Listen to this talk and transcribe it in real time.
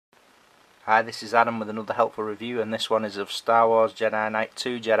Hi, this is Adam with another helpful review, and this one is of Star Wars Jedi Knight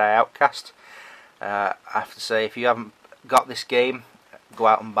 2 Jedi Outcast. I have to say, if you haven't got this game, go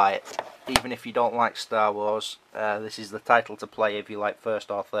out and buy it. Even if you don't like Star Wars, this is the title to play if you like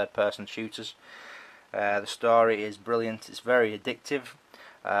first or third person shooters. The story is brilliant, it's very addictive.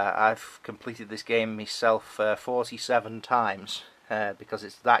 I've completed this game myself 47 times because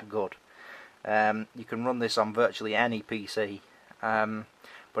it's that good. You can run this on virtually any PC.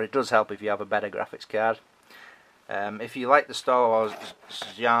 But it does help if you have a better graphics card. If you like the Star Wars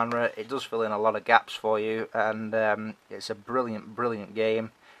genre, it does fill in a lot of gaps for you, and it's a brilliant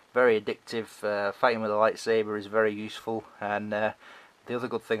game, very addictive. Fighting with a lightsaber is very useful, and the other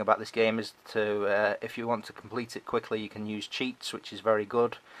good thing about this game is if you want to complete it quickly, you can use cheats, which is very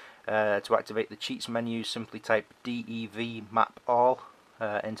good. To activate the cheats menu, simply type DEV map all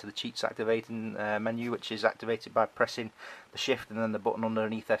into the cheats activating menu, which is activated by pressing the shift and then the button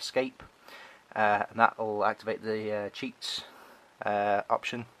underneath escape, and that will activate the cheats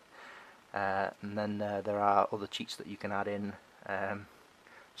option. And then there are other cheats that you can add in,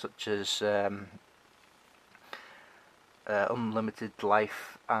 such as unlimited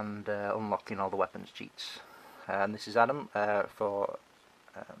life and unlocking all the weapons cheats. And this is Adam for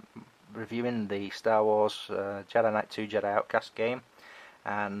reviewing the Star Wars Jedi Knight 2 Jedi Outcast game,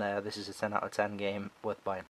 and this is a 10 out of 10 game worth buying.